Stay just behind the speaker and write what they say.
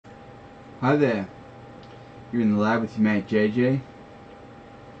Hi there, you're in the lab with your mate JJ.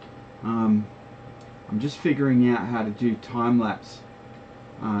 I'm just figuring out how to do time-lapse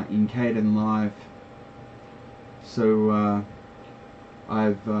in Kdenlive. So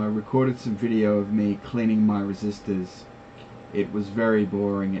I've recorded some video of me cleaning my resistors. It was very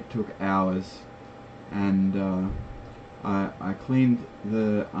boring, it took hours, and I cleaned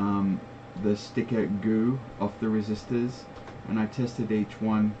the sticker goo off the resistors, and I tested each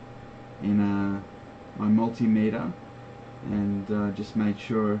one in my multimeter, and just made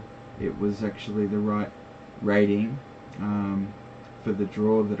sure it was actually the right rating for the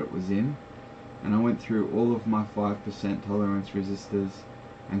drawer that it was in. And I went through all of my 5% tolerance resistors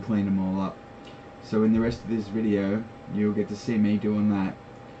and cleaned them all up. So in the rest of this video you'll get to see me doing that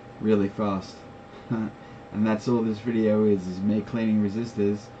really fast. And that's all this video is me cleaning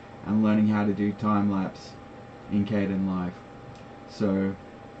resistors and learning how to do time-lapse in Kdenlive. So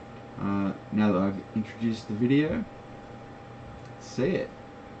now that I've introduced the video, see it.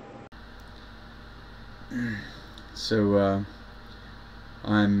 So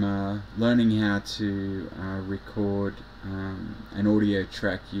I'm learning how to record an audio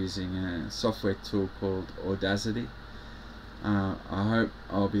track using a software tool called Audacity. I hope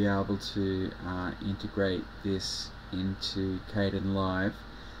I'll be able to integrate this into Kdenlive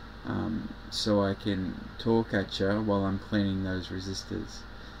so I can talk at you while I'm cleaning those resistors.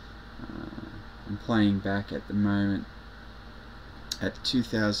 I'm playing back at the moment at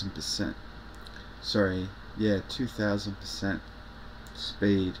 2000%. Sorry, yeah, 2000%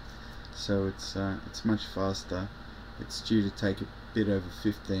 speed. So it's much faster. It's due to take a bit over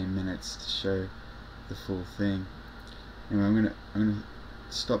 15 minutes to show the full thing. Anyway, I'm gonna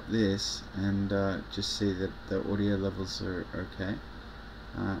stop this and just see that the audio levels are okay.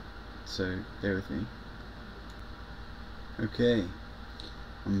 So bear with me. Okay,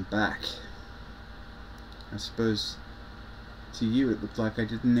 I'm back. I suppose to you it looked like I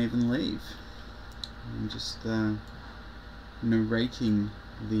didn't even leave. I'm just narrating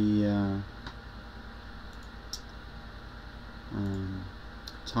the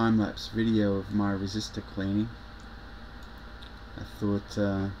time-lapse video of my resistor cleaning. I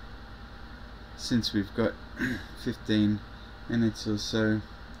thought since we've got 15 minutes or so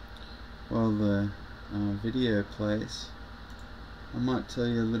while the video plays, I might tell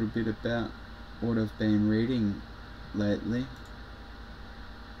you a little bit about what I've been reading lately.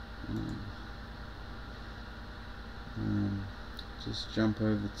 Just jump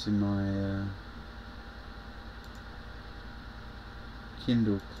over to my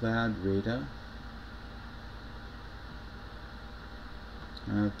Kindle Cloud Reader.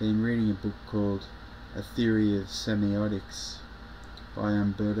 I've been reading a book called A Theory of Semiotics by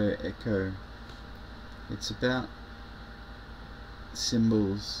Umberto Eco. It's about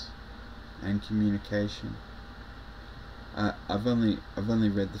symbols and communication. I've only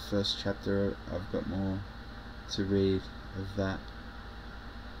read the first chapter. I've got more to read of that.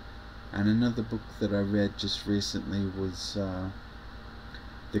 And another book that I read just recently was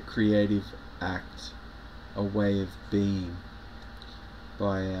The Creative Act, A Way of Being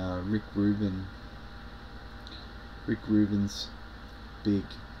by Rick Rubin. Rick Rubin's big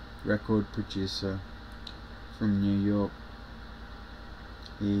record producer from New York.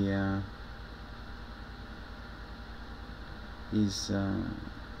 He's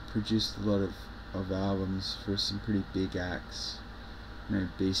produced a lot of albums for some pretty big acts, you know,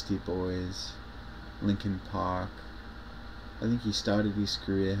 Beastie Boys, Linkin Park. I think he started his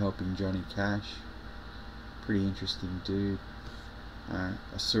career helping Johnny Cash. Pretty interesting dude. I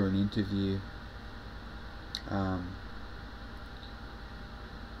saw an interview.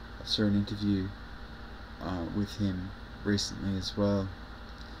 With him recently as well.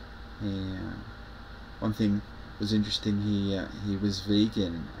 One thing was interesting. He was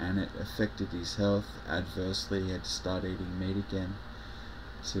vegan, and it affected his health adversely. He had to start eating meat again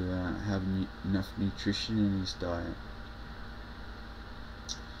to have enough nutrition in his diet.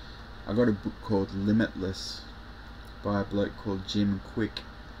 I got a book called Limitless by a bloke called Jim Quick.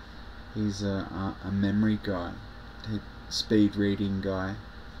 He's a memory guy, speed reading guy.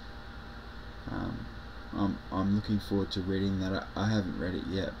 I'm looking forward to reading that. I haven't read it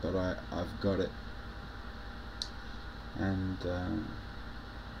yet, but I've got it. And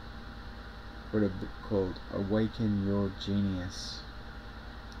got a book called Awaken Your Genius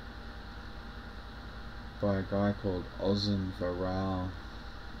by a guy called Ozan Varal.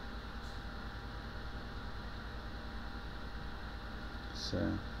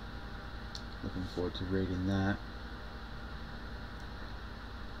 So looking forward to reading that.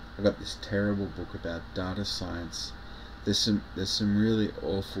 I got this terrible book about data science there's some really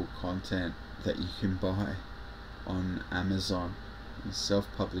awful content that you can buy on Amazon.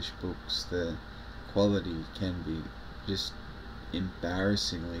 Self-published books, the quality can be just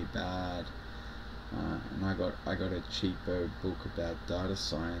embarrassingly bad. And I got a cheapo book about data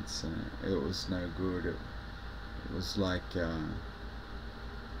science, and it was no good. It was like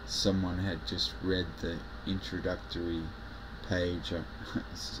someone had just read the introductory page,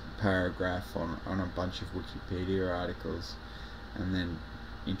 paragraph on a bunch of Wikipedia articles, and then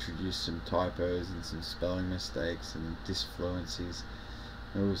introduced some typos and some spelling mistakes and disfluencies.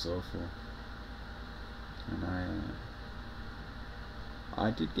 It was awful. And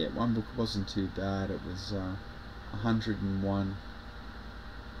I did get one book. It wasn't too bad. It was 101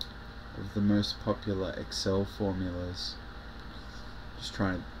 of the most popular Excel formulas. Just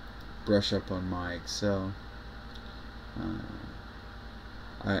trying to brush up on my Excel.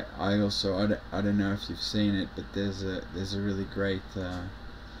 I also I don't know if you've seen it, but there's a really great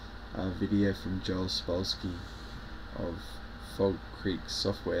video from Joel Spolsky of Fog Creek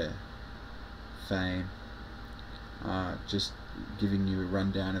Software fame, just giving you a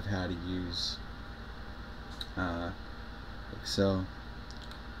rundown of how to use Excel.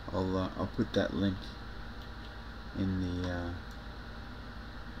 I'll put that link in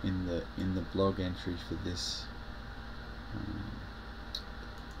the blog entry for this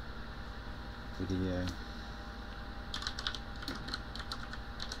video.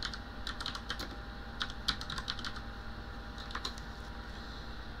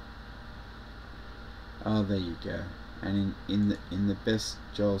 Oh, there you go. And in the best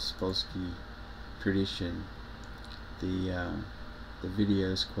Joel Spolsky tradition, the video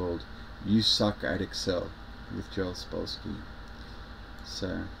is called "You Suck at Excel" with Joel Spolsky.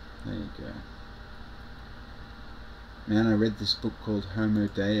 So there you go. Man, I read this book called Homo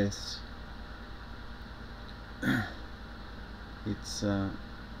Deus. It's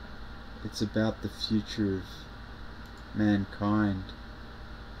about the future of mankind.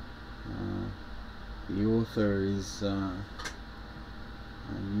 The author is Yuval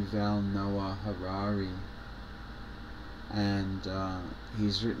Noah Harari, and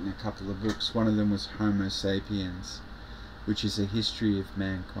he's written a couple of books. One of them was Homo Sapiens, which is a history of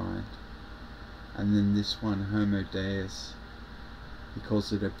mankind, and then this one, Homo Deus, he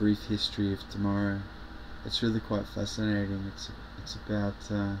calls it a brief history of tomorrow. It's really quite fascinating. It's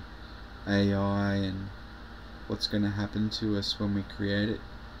about AI and what's going to happen to us when we create it,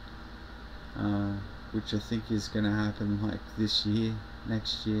 which I think is going to happen like this year,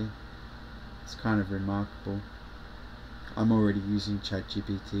 next year. It's kind of remarkable. I'm already using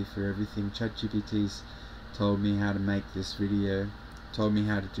ChatGPT for everything. ChatGPT's told me how to make this video, told me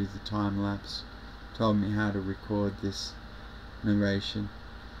how to do the time lapse, told me how to record this narration.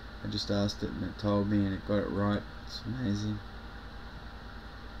 I just asked it and it told me, and it got it right. It's amazing.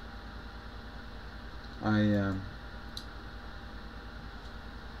 I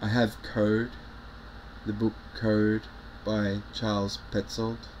have Code, the book Code by Charles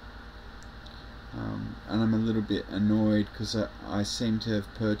Petzold, and I'm a little bit annoyed because I seem to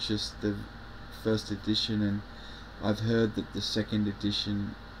have purchased the first edition, and I've heard that the second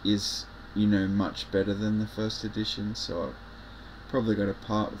edition is, much better than the first edition, so I've probably got to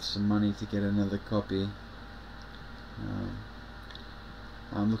part with some money to get another copy.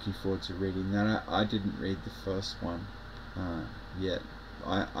 I'm looking forward to reading that. I didn't read the first one yet.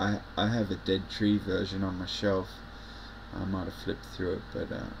 I have a Dead Tree version on my shelf. I might have flipped through it, but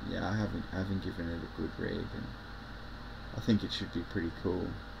yeah, I haven't given it a good read, and I think it should be pretty cool.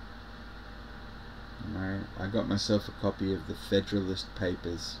 I got myself a copy of the Federalist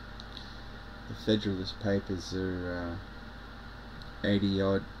Papers. The Federalist Papers are 80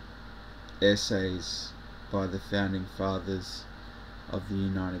 odd essays by the founding fathers of the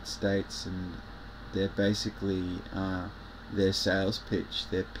United States, and they're basically their sales pitch.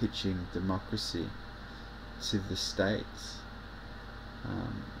 They're pitching democracy to the states.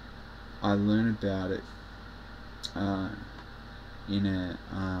 I learned about it in a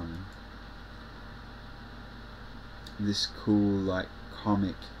this cool like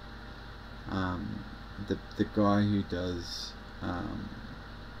comic. The guy who does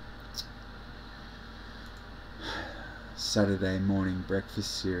Saturday morning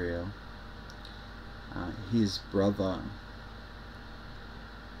breakfast cereal, his brother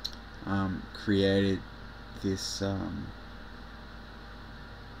created this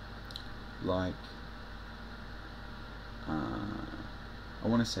like I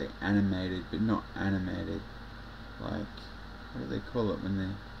want to say animated, but not animated, like, what do they call it when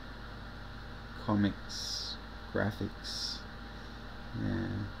they're comics, graphics? Yeah,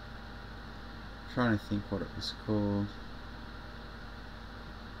 I'm trying to think what it was called.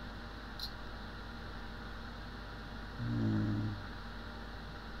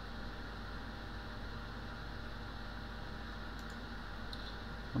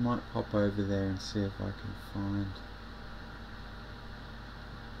 might pop over there and see if I can find.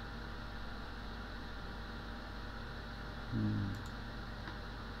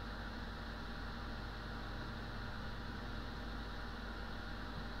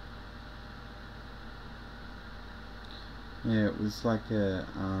 Yeah, it was like a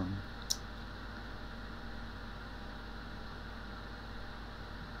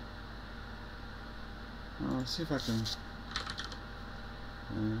I'll see if I can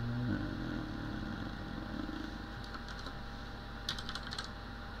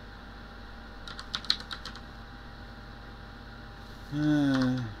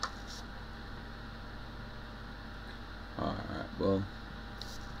alright, well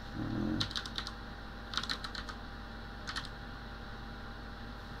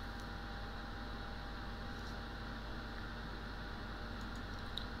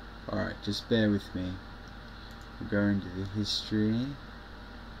alright, just bear with me. We'll go into the history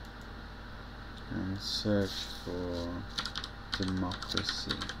and search for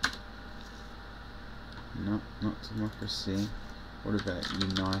democracy. No, not democracy. What about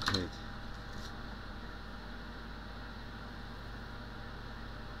united?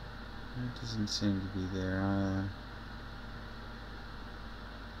 It doesn't seem to be there either.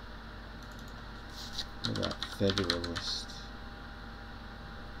 What about federalist?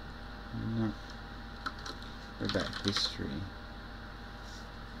 No. What about history?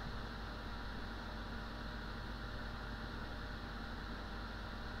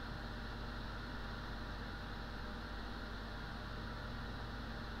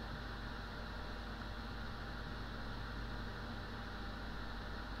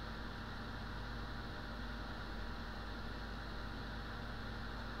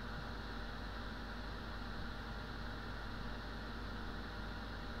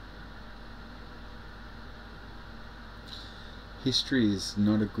 History is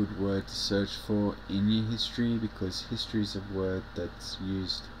not a good word to search for in your history because history is a word that's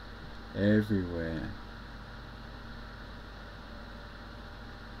used everywhere.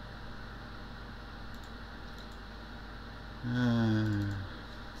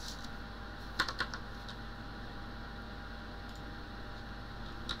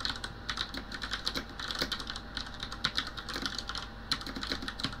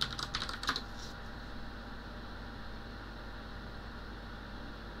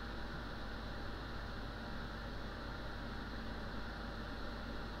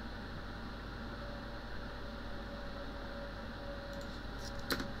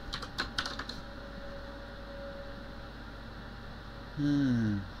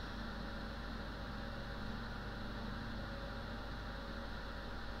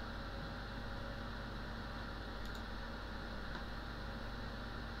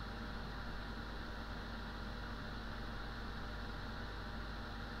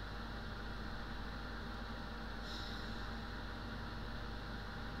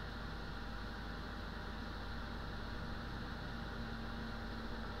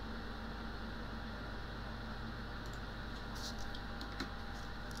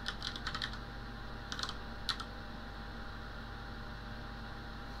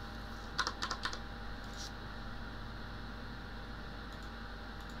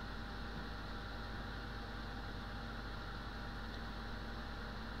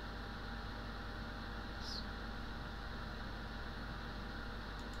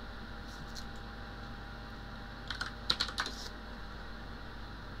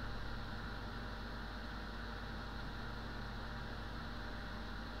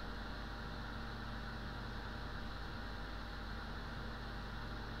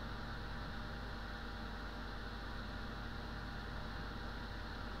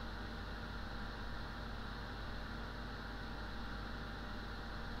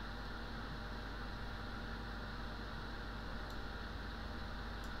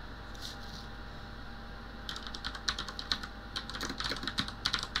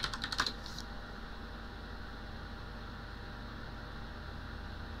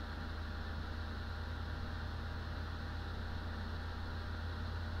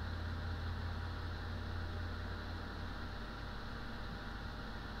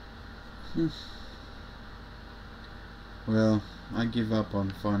 Well, I give up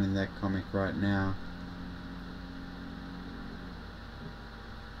on finding that comic right now.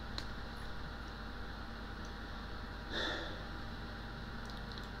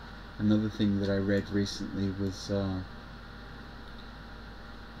 Another thing that I read recently was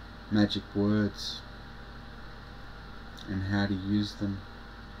magic words and how to use them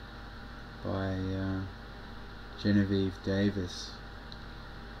by Genevieve Davis,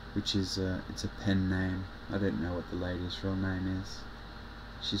 which is it's a pen name. I don't know what the lady's real name is.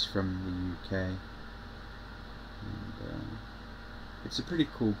 She's from the UK, and it's a pretty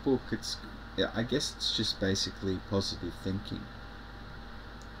cool book. I guess it's just basically positive thinking,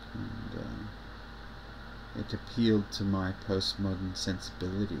 and it appealed to my postmodern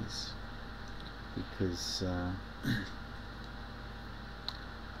sensibilities because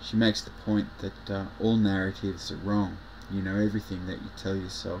she makes the point that all narratives are wrong. You know, everything that you tell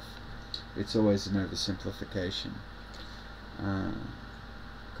yourself, it's always an oversimplification,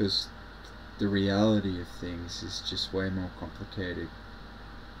 because the reality of things is just way more complicated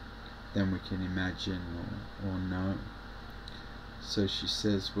than we can imagine or know. So she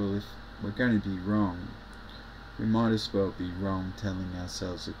says, well, if we're going to be wrong, we might as well be wrong telling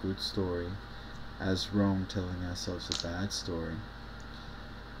ourselves a good story as wrong telling ourselves a bad story.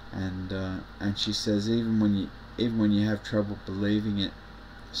 And she says, even when you have trouble believing it,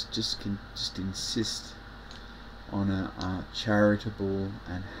 just insist on a charitable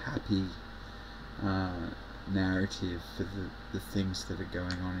and happy narrative for the things that are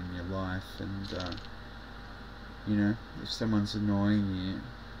going on in your life. And you know, if someone's annoying you,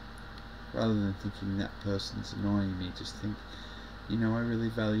 rather than thinking that person's annoying me, just think, you know, I really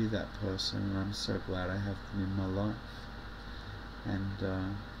value that person and I'm so glad I have them in my life. And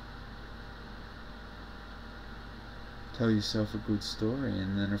tell yourself a good story.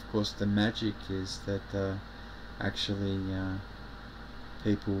 And then of course the magic is that actually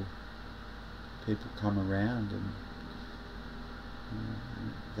people come around, and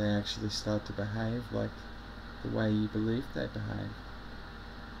they actually start to behave like the way you believe they behave.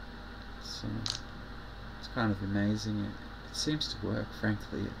 So it's kind of amazing. It seems to work,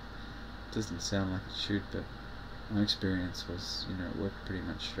 frankly. It doesn't sound like it should, but my experience was, you know, it worked pretty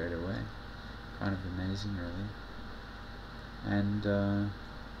much straight away. Kind of amazing, really. And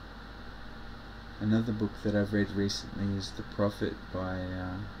another book that I've read recently is The Prophet by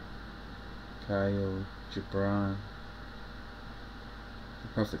Khalil Gibran. The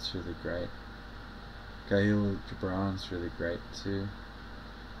Prophet's really great. Khalil Gibran's really great too.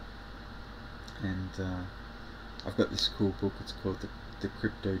 And I've got this cool book. It's called the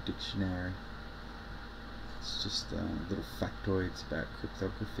Crypto Dictionary. It's just little factoids about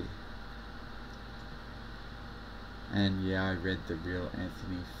cryptography. And yeah, I read The Real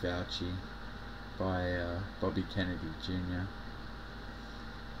Anthony Fauci by Bobby Kennedy Jr.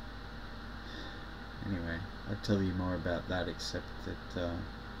 Anyway, I'll tell you more about that, except that,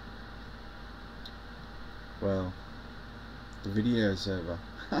 well, the video's over.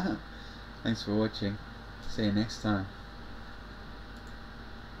 Thanks for watching. See you next time.